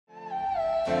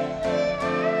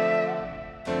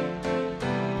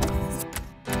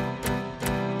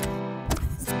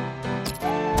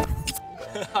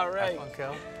All right. Have fun,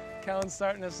 Kel. Kellyn's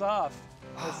starting us off.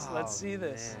 Let's see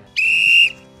this. Man.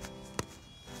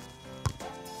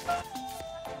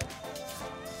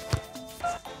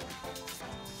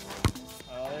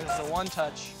 Oh, there's the one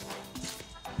touch.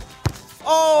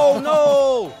 Oh,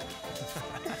 no!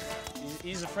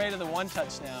 He's afraid of the one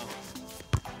touch now.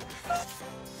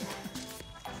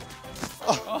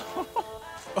 Oh.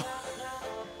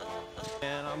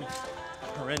 Man, I'm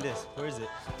horrendous. Where is it?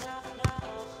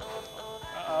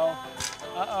 Uh-oh.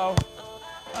 Uh-oh.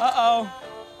 Uh-oh.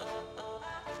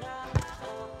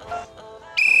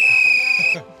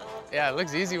 Yeah, it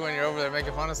looks easy when you're over there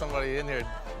making fun of somebody in here.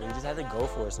 You just have to go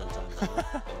for it sometimes.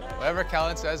 Whatever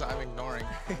Kellyn says, I'm ignoring.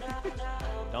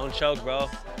 Don't choke, bro.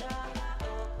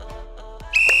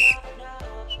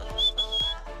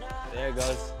 There it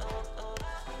goes.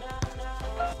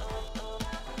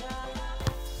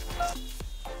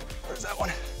 Where's that one?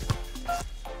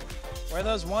 Where are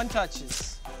those one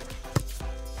touches?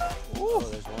 Oh,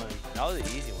 there's one. That was an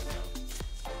easy one,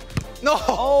 No!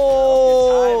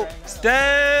 Oh! Right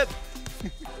Step!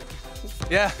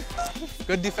 Yeah,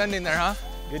 good defending there, huh?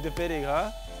 Good defending,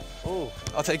 huh? Oh.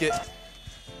 I'll take it.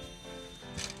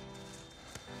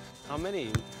 How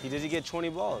many? Did he get 20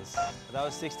 balls? That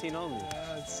was 16 only.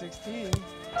 It's 16.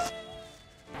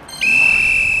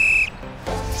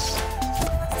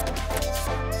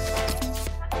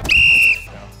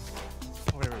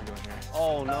 What are we doing here?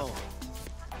 Oh, no.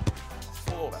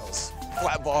 Oh, that was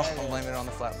flat ball. I'm blaming it on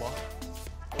the flat ball.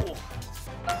 Oh.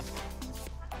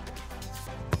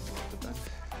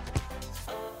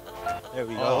 There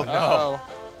we go. Oh, no. Uh-oh.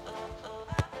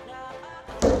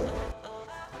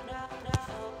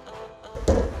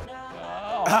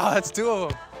 Oh, that's two of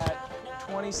them. At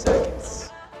 20 seconds.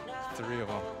 Three of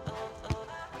them.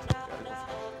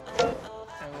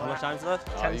 How much time's left?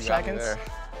 10 you got me seconds. there.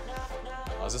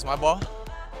 Oh, is this my ball?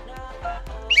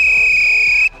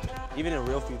 Even in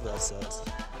real FIFA, that sucks.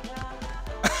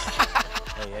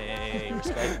 Hey,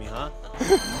 respect me, huh? A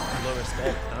little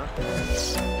respect, huh?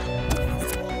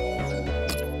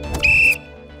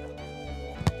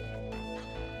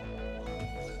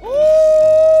 Woo!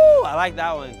 I like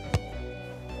that one.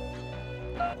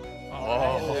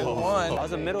 Oh, there's one. That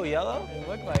was a middle yellow? It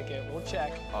looked like it. We'll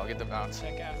check. I'll get the bounce.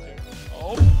 Check after.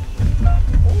 Oh.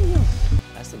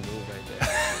 That's the move right there.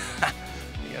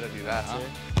 You gotta do that, huh?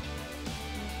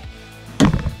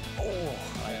 Oh,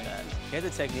 I like that. He had the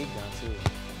technique down too.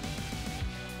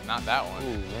 Not that one.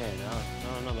 Ooh, man,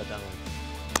 I don't know about that one.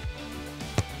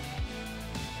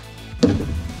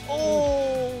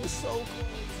 Oh, so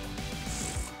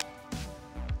close.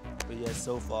 But yeah,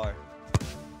 so far.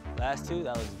 Last two,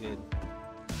 that was good.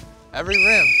 Every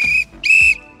rim.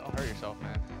 Don't hurt yourself,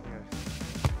 man.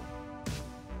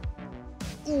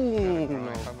 Ooh,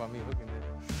 No. Talk about me hooking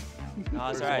it. No,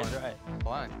 it's alright, it's alright.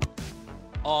 Blind.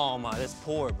 Oh my, that's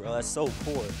poor, bro. That's so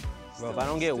poor. Bro, if I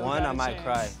don't get Still one, got I a might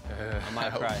cry. chance. I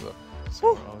might cry.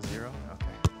 So, 0? Okay.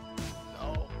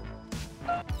 No.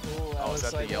 Ooh, that Oh, is was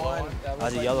that the like yellow one? That That's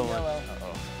was a like yellow the one.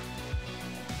 Uh-oh.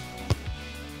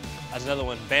 That's another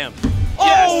one. Bam.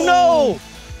 Yes! Oh no!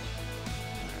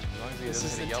 As long as he This doesn't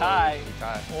is hit a the yellow, tie. we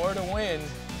tie. Or to win.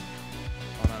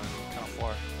 Oh no, kind of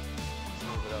far. Let's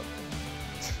move it up.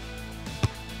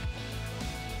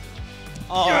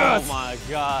 Oh Yes! my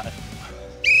god.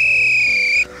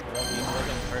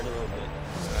 Hurt a little bit.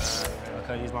 I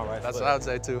couldn't use my right That's foot. what I would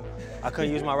say too. I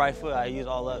couldn't use my right foot. I used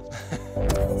all left.